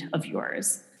need of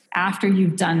yours. After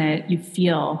you've done it, you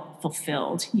feel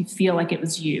fulfilled. You feel like it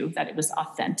was you, that it was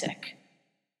authentic.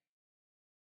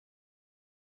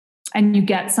 And you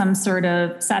get some sort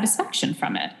of satisfaction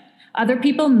from it. Other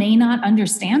people may not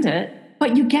understand it,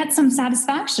 but you get some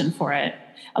satisfaction for it.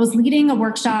 I was leading a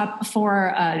workshop for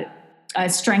a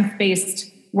strength-based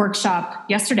workshop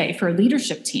yesterday for a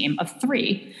leadership team of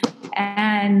 3.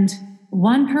 And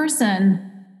one person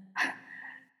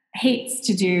hates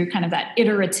to do kind of that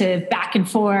iterative back and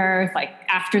forth, like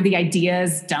after the idea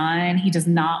is done, he does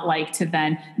not like to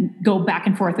then go back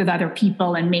and forth with other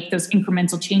people and make those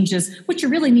incremental changes, which you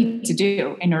really need to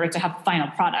do in order to have a final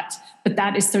product. But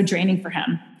that is so draining for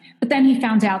him. But then he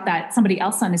found out that somebody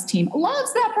else on his team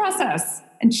loves that process.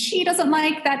 And she doesn't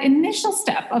like that initial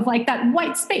step of like that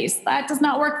white space. That does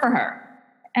not work for her.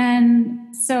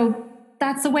 And so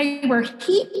that's a way where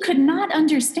he could not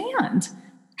understand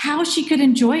how she could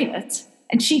enjoy it.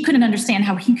 And she couldn't understand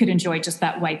how he could enjoy just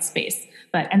that white space.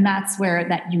 And that's where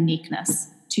that uniqueness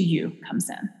to you comes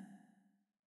in.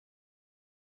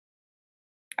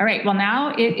 All right, well,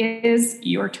 now it is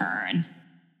your turn.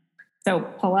 So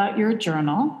pull out your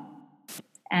journal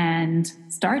and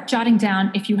start jotting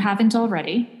down, if you haven't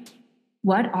already,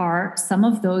 what are some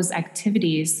of those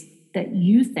activities that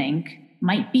you think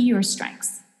might be your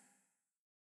strengths?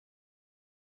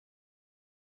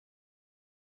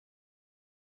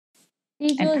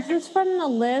 Bijal, is this from the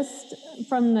list,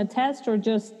 from the test, or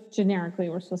just generically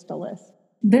we're supposed to list?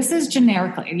 This is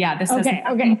generically, yeah. This has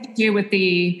nothing to do with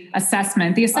the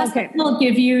assessment. The assessment will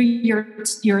give you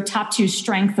your top 2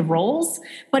 strength roles,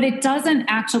 but it doesn't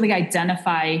actually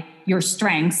identify your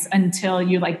strengths until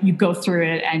you go through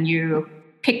it and you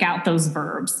pick out those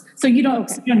verbs. So you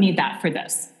don't need that for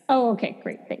this. Oh, okay,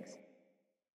 great, thanks.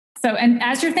 So, and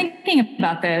as you're thinking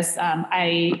about this,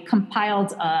 I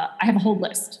compiled, I have a whole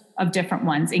list of different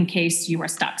ones in case you are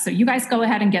stuck. So you guys go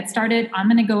ahead and get started. I'm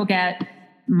going to go get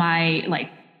my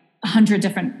 100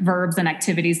 different verbs and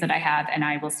activities that I have, and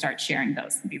I will start sharing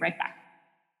those. I'll be right back.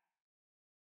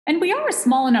 And we are a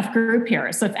small enough group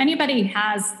here. So if anybody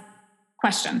has a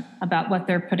question about what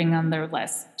they're putting on their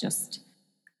list, just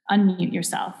unmute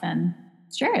yourself and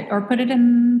share it, or put it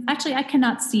in. Actually, I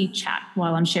cannot see chat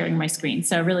while I'm sharing my screen.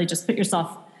 So really just put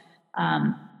yourself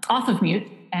off of mute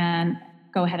and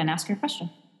go ahead and ask your question.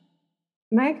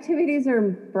 My activities are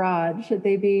broad. Should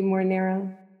they be more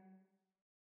narrow?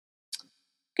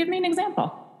 Give me an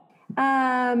example.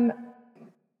 I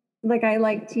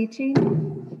like teaching.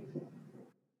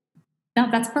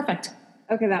 No, that's perfect.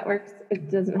 Okay, that works.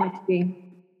 It doesn't have to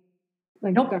be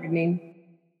gardening.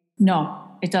 No,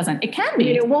 it doesn't. It can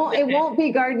be. It won't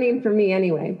be gardening for me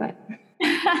anyway, but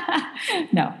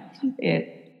no,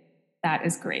 that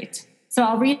is great. So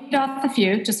I'll read off a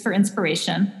few just for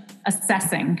inspiration.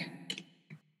 Assessing,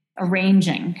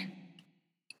 arranging,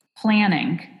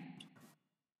 planning,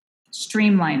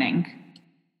 streamlining,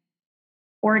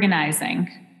 organizing,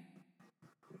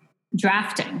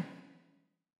 drafting,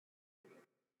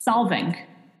 solving,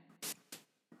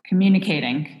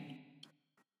 communicating,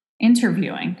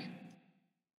 interviewing,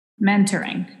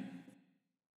 mentoring,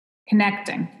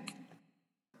 connecting,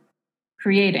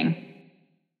 creating,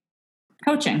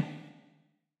 coaching,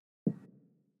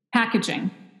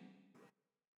 packaging,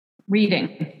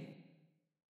 reading,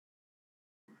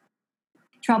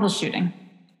 troubleshooting,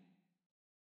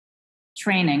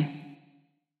 training,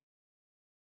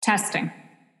 testing,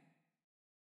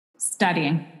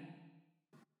 studying,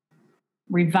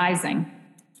 revising,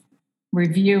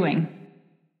 reviewing,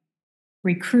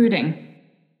 recruiting,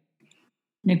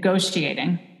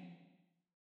 negotiating,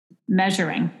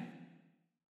 measuring,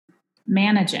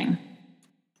 managing,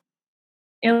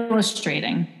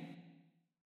 illustrating,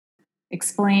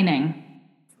 explaining,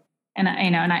 and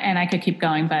I could keep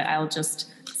going, but I'll just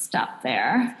stop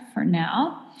there for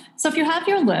now. So if you have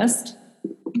your list,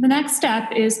 the next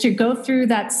step is to go through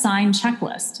that sign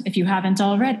checklist if you haven't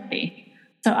already.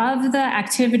 So of the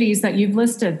activities that you've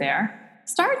listed there,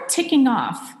 start ticking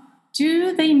off.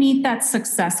 Do they meet that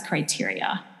success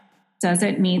criteria? Does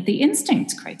it meet the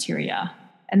instinct criteria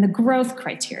and the growth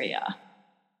criteria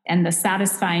and the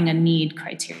satisfying a need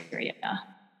criteria?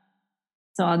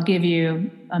 So I'll give you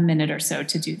a minute or so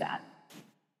to do that.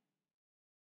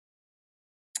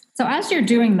 So as you're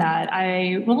doing that,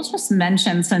 I will just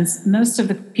mention, since most of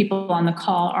the people on the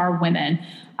call are women,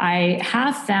 I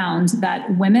have found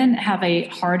that women have a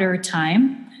harder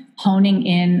time honing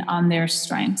in on their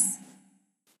strengths.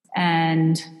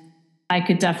 And I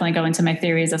could definitely go into my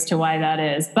theories as to why that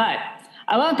is, but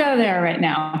I won't go there right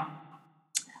now.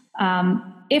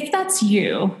 If that's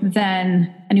you,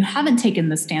 then, and you haven't taken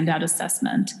the standout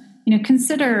assessment,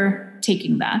 consider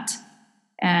taking that.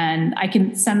 And I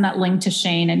can send that link to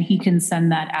Shane and he can send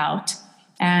that out.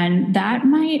 And that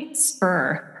might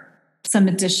spur some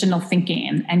additional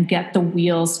thinking and get the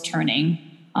wheels turning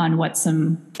on what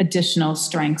some additional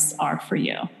strengths are for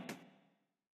you.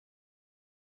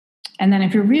 And then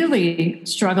if you're really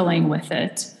struggling with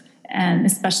it, and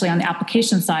especially on the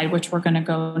application side, which we're going to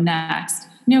go next,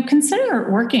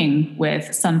 consider working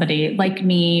with somebody like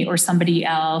me or somebody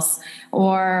else,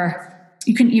 or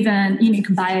you can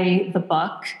buy the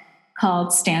book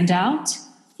called Stand Out,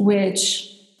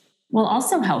 which will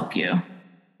also help you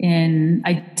in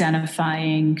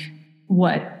identifying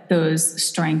what those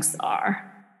strengths are.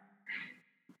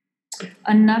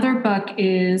 Another book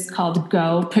is called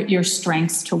Go, Put Your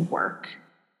Strengths to Work.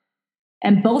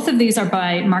 And both of these are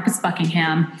by Marcus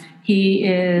Buckingham. He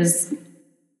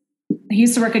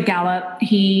used to work at Gallup.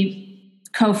 He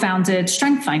co-founded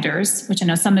Strength Finders, which I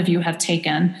know some of you have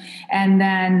taken. And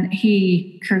then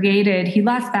he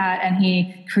left that and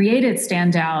he created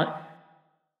Stand Out,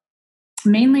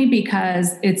 mainly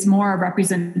because it's more a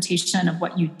representation of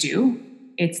what you do.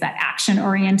 It's that action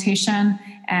orientation.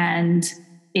 And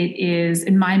it is,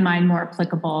 in my mind, more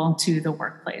applicable to the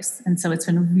workplace. And so it's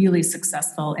been really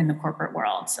successful in the corporate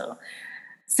world. So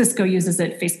Cisco uses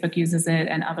it, Facebook uses it,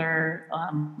 and other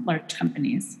large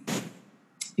companies,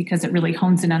 because it really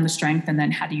hones in on the strength and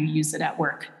then how do you use it at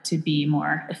work to be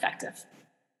more effective.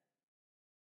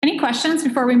 Any questions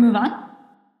before we move on?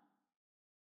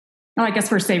 Oh, I guess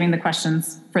we're saving the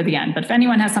questions for the end, but if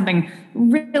anyone has something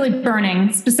really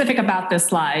burning specific about this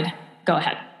slide, go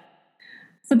ahead.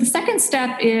 So the second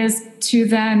step is to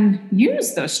then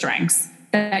use those strengths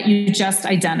that you just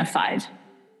identified.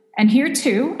 And here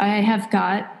too, I have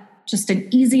got just an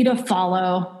easy to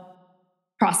follow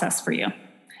process for you.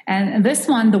 And this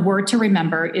one, the word to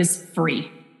remember is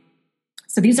free.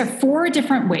 So these are 4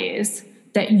 different ways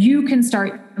that you can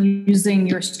start using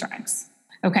your strengths.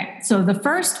 Okay, so the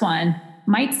first one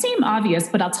might seem obvious,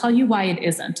 but I'll tell you why it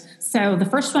isn't. So the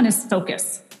first one is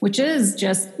focus, which is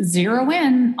just zero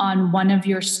in on one of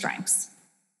your strengths.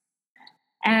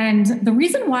 And the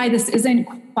reason why this isn't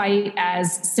quite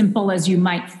as simple as you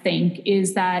might think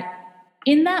is that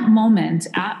in that moment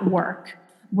at work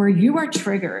where you are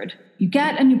triggered, you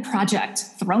get a new project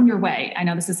thrown your way. I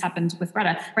know this has happened with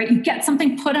Greta, right? You get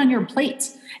something put on your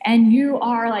plate and you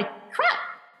are like, crap,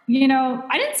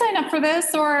 I didn't sign up for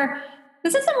this, or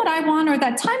this isn't what I want, or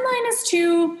that timeline is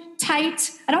too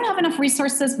tight. I don't have enough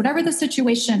resources, whatever the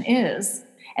situation is.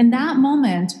 And that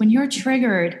moment when you're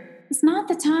triggered is not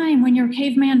the time when your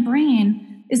caveman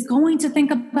brain is going to think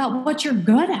about what you're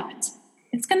good at.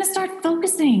 It's going to start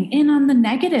focusing in on the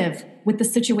negative with the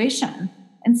situation.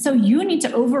 And so you need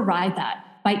to override that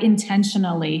by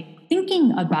intentionally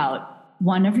thinking about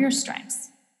one of your strengths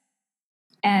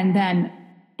and then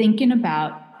thinking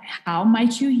about how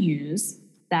might you use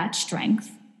that strength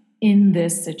in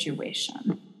this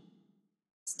situation.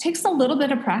 It takes a little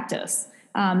bit of practice.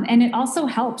 And it also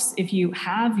helps if you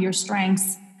have your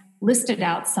strengths listed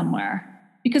out somewhere.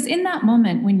 Because in that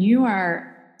moment, when you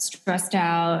are stressed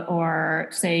out, or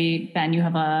say, Ben, you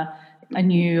have a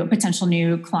a potential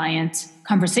new client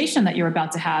conversation that you're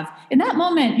about to have, in that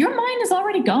moment, your mind is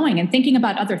already going and thinking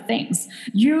about other things.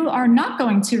 You are not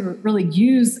going to really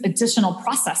use additional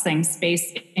processing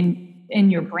space in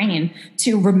your brain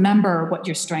to remember what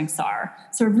your strengths are.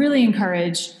 So I really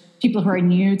encourage people who are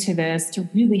new to this to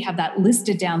really have that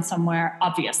listed down somewhere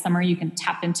obvious, somewhere you can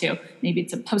tap into. Maybe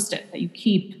it's a Post-it that you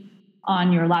keep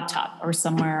on your laptop or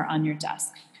somewhere on your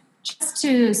desk, just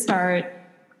to start,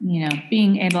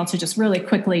 being able to just really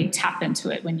quickly tap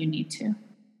into it when you need to.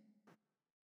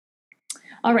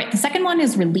 All right, the second one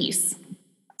is release.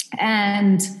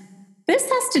 And this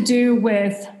has to do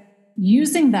with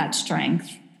using that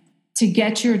strength to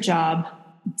get your job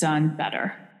done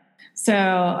better. So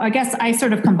I guess I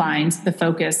sort of combined the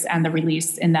focus and the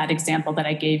release in that example that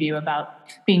I gave you about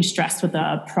being stressed with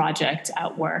a project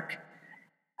at work.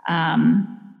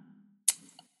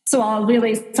 So I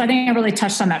think I really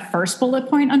touched on that first bullet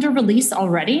point under release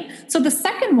already. So the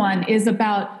second one is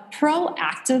about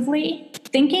proactively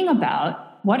thinking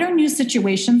about what are new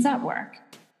situations at work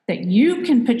that you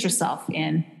can put yourself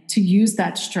in to use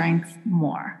that strength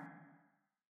more.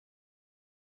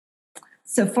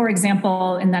 So for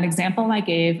example, in that example I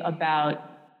gave about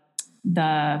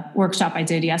the workshop I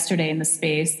did yesterday in the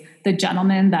space, the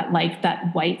gentleman that liked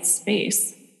that white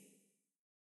space,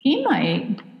 he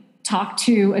might talk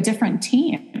to a different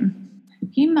team.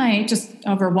 He might just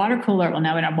over water cooler, well,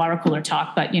 no, not water cooler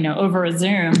talk, but over a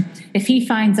Zoom, if he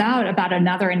finds out about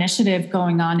another initiative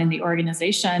going on in the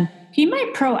organization, he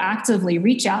might proactively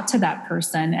reach out to that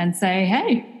person and say,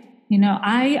 hey,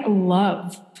 I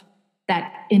love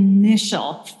that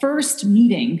initial first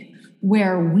meeting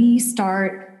where we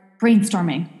start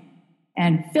brainstorming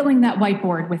and filling that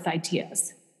whiteboard with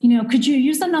ideas. Could you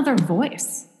use another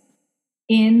voice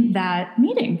in that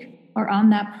meeting or on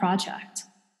that project?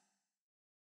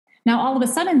 Now, all of a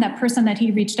sudden, that person that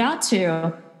he reached out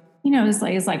to,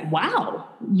 is like, wow,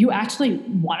 you actually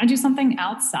want to do something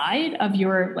outside of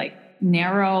your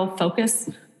narrow focus.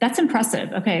 That's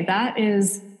impressive. Okay,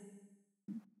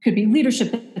 could be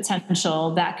leadership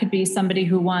potential. That could be somebody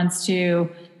who wants to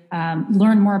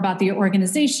learn more about the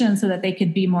organization so that they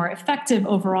could be more effective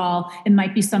overall. It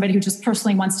might be somebody who just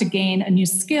personally wants to gain a new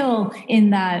skill in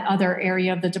that other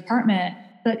area of the department.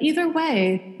 But either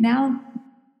way, now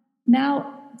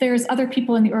there's other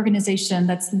people in the organization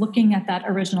that's looking at that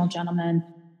original gentleman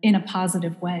in a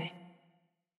positive way.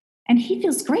 And he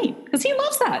feels great because he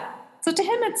loves that. So to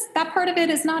him, that part of it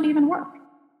is not even work.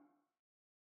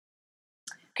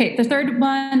 Okay, the third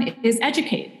one is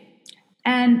educate.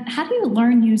 And how do you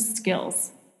learn new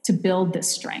skills to build this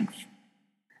strength?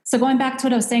 So going back to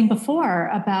what I was saying before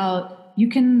about you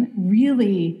can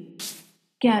really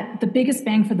get the biggest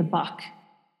bang for the buck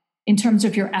in terms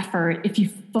of your effort if you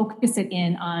focus it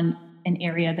in on an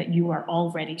area that you are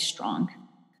already strong.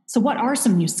 So what are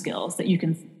some new skills that you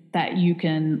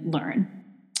can learn?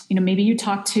 Maybe you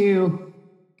talk to,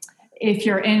 if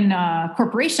you're in a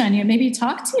corporation, maybe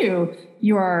talk to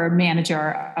your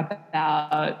manager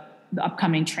about the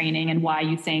upcoming training and why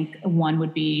you think one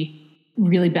would be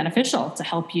really beneficial to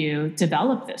help you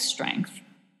develop this strength.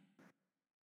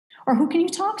 Or who can you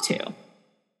talk to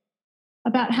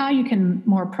about how you can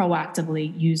more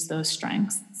proactively use those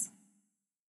strengths?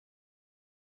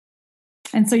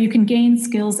 And so you can gain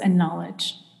skills and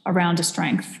knowledge around a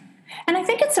strength. And I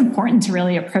think it's important to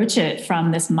really approach it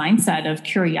from this mindset of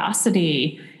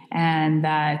curiosity and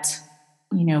that,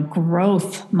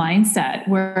 growth mindset,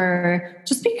 where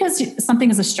just because something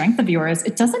is a strength of yours,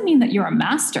 it doesn't mean that you're a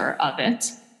master of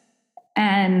it.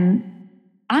 And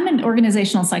I'm an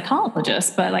organizational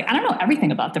psychologist, but I don't know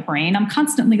everything about the brain. I'm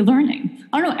constantly learning.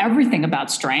 I don't know everything about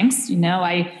strengths.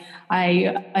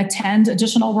 I attend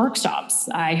additional workshops.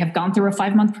 I have gone through a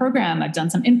 5-month program. I've done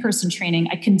some in-person training.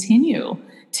 I continue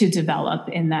to develop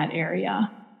in that area.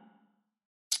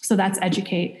 So that's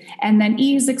educate. And then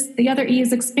the other E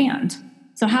is expand.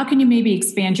 So how can you maybe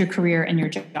expand your career and your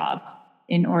job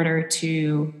in order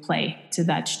to play to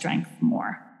that strength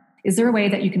more? Is there a way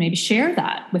that you can maybe share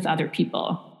that with other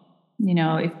people?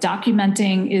 If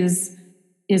documenting is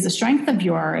a strength of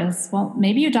yours, well,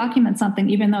 maybe you document something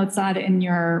even though it's not in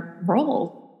your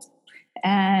role,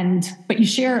 but you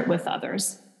share it with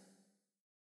others.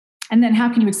 And then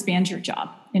how can you expand your job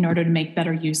in order to make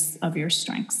better use of your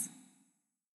strengths?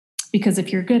 Because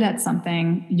if you're good at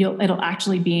something, it'll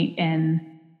actually be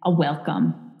in a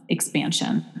welcome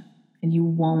expansion. And you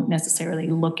won't necessarily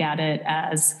look at it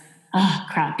as, oh,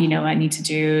 crap, I need to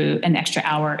do an extra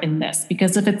hour in this.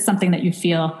 Because if it's something that you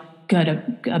feel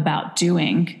good about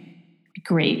doing, it'd be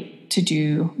great to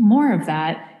do more of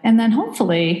that. And then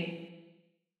hopefully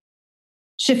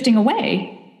shifting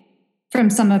away from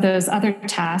some of those other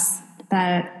tasks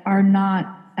that are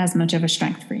not as much of a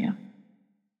strength for you.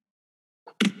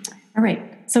 All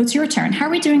right, so it's your turn. How are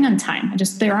we doing on time? I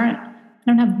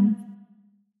don't have,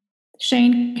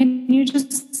 Shane, can you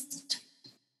just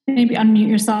maybe unmute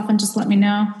yourself and just let me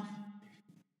know?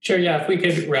 Sure, yeah, if we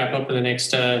could wrap up in the next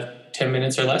 10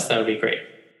 minutes or less, that would be great.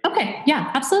 Okay,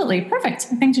 yeah, absolutely. Perfect.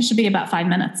 I think it should be about 5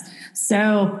 minutes.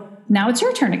 So now it's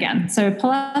your turn again. So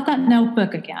pull out that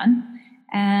notebook again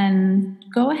and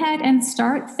go ahead and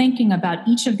start thinking about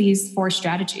each of these 4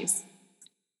 strategies.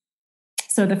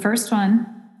 So the first one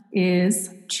is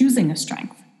choosing a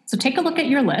strength. So take a look at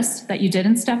your list that you did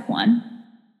in step 1,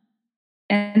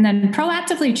 and then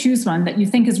proactively choose one that you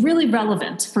think is really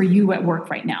relevant for you at work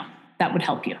right now. That would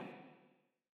help you.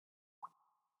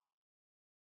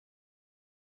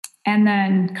 And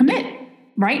then commit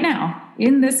right now,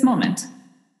 in this moment,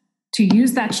 to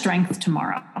use that strength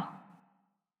tomorrow.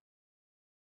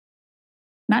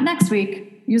 Not next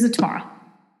week, use it tomorrow.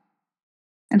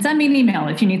 And send me an email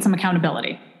if you need some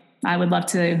accountability. I'd love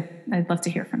to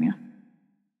hear from you.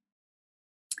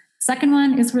 Second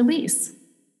one is release.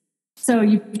 So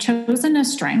you've chosen a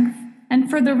strength, and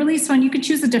for the release one, you could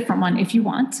choose a different one if you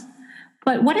want.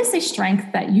 But what is a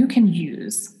strength that you can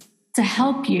use to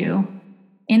help you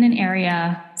in an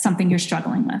area, something you're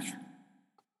struggling with?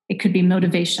 It could be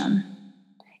motivation.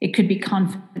 It could be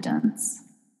confidence.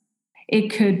 It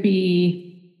could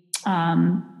be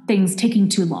things taking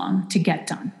too long to get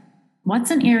done.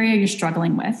 What's an area you're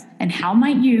struggling with, and how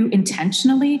might you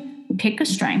intentionally pick a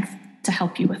strength to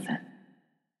help you with it?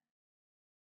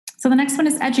 So the next one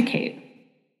is educate.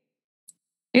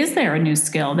 Is there a new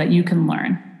skill that you can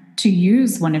learn to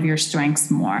use one of your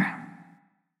strengths more?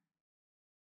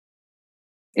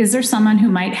 Is there someone who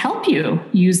might help you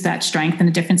use that strength in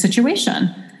a different situation?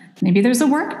 Maybe there's a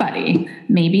work buddy.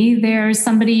 Maybe there's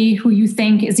somebody who you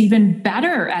think is even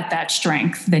better at that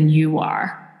strength than you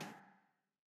are.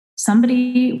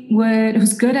 Somebody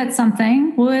who's good at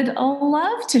something would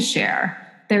love to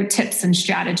share their tips and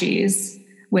strategies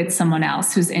with someone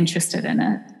else who's interested in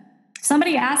it.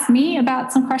 Somebody asked me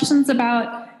about some questions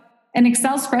about an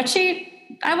Excel spreadsheet.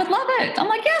 I would love it. I'm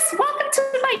like, yes, welcome to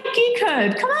my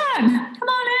geekhood. Come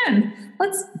on in.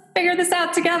 Let's figure this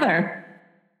out together.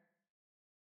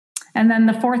 And then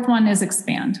the fourth one is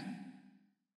expand.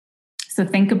 So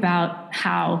think about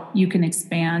how you can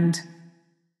expand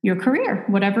your career,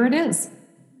 whatever it is,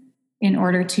 in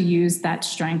order to use that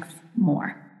strength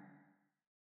more.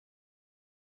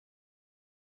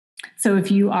 So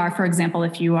if you are, for example,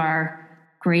 if you are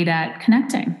great at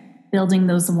connecting, building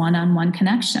those one-on-one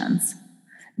connections,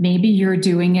 maybe you're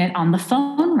doing it on the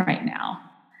phone right now.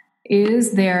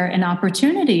 Is there an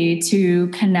opportunity to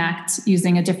connect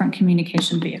using a different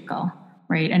communication vehicle,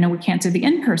 right? I know we can't do the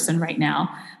in-person right now,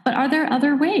 but are there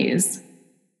other ways?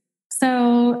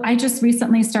 So I just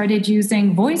recently started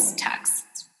using voice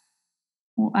text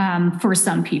for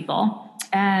some people,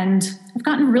 and I've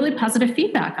gotten really positive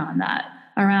feedback on that.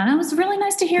 It was really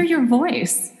nice to hear your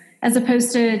voice as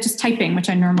opposed to just typing, which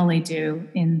I normally do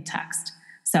in text.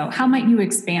 So how might you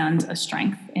expand a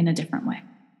strength in a different way?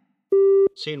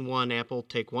 Scene 1, Apple,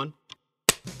 take 1.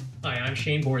 Hi, I'm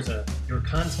Shane Borza, your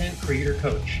content creator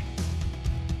coach.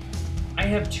 I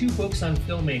have 2 books on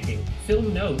filmmaking,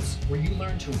 Film Notes, where you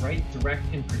learn to write, direct,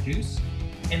 and produce,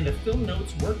 and the Film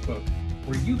Notes Workbook,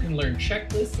 where you can learn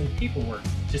checklists and paperwork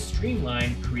to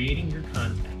streamline creating your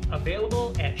content.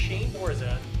 Available at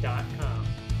shaneborza.com.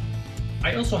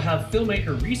 I also have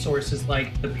filmmaker resources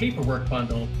like the Paperwork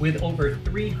Bundle with over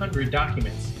 300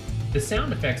 documents, the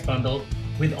Sound Effects Bundle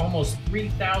with almost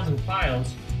 3,000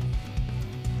 files,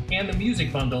 and the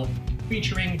Music Bundle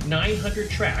featuring 900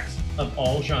 tracks of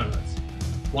all genres.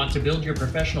 Want to build your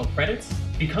professional credits?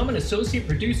 Become an associate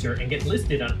producer and get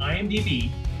listed on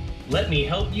IMDb. Let me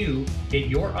help you get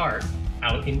your art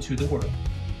out into the world.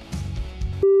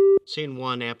 Scene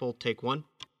 1, Apple, take 1.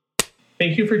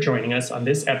 Thank you for joining us on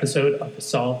this episode of the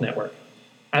Solve Network.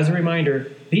 As a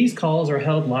reminder, these calls are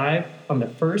held live on the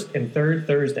first and third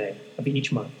Thursday of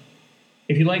each month.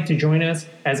 If you'd like to join us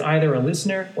as either a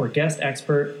listener or guest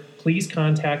expert, please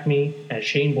contact me at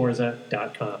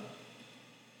shaneborza.com.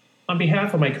 On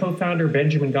behalf of my co-founder,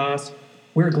 Benjamin Goss,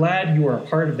 we're glad you are a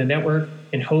part of the network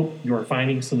and hope you are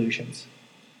finding solutions.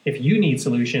 If you need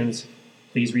solutions,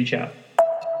 please reach out.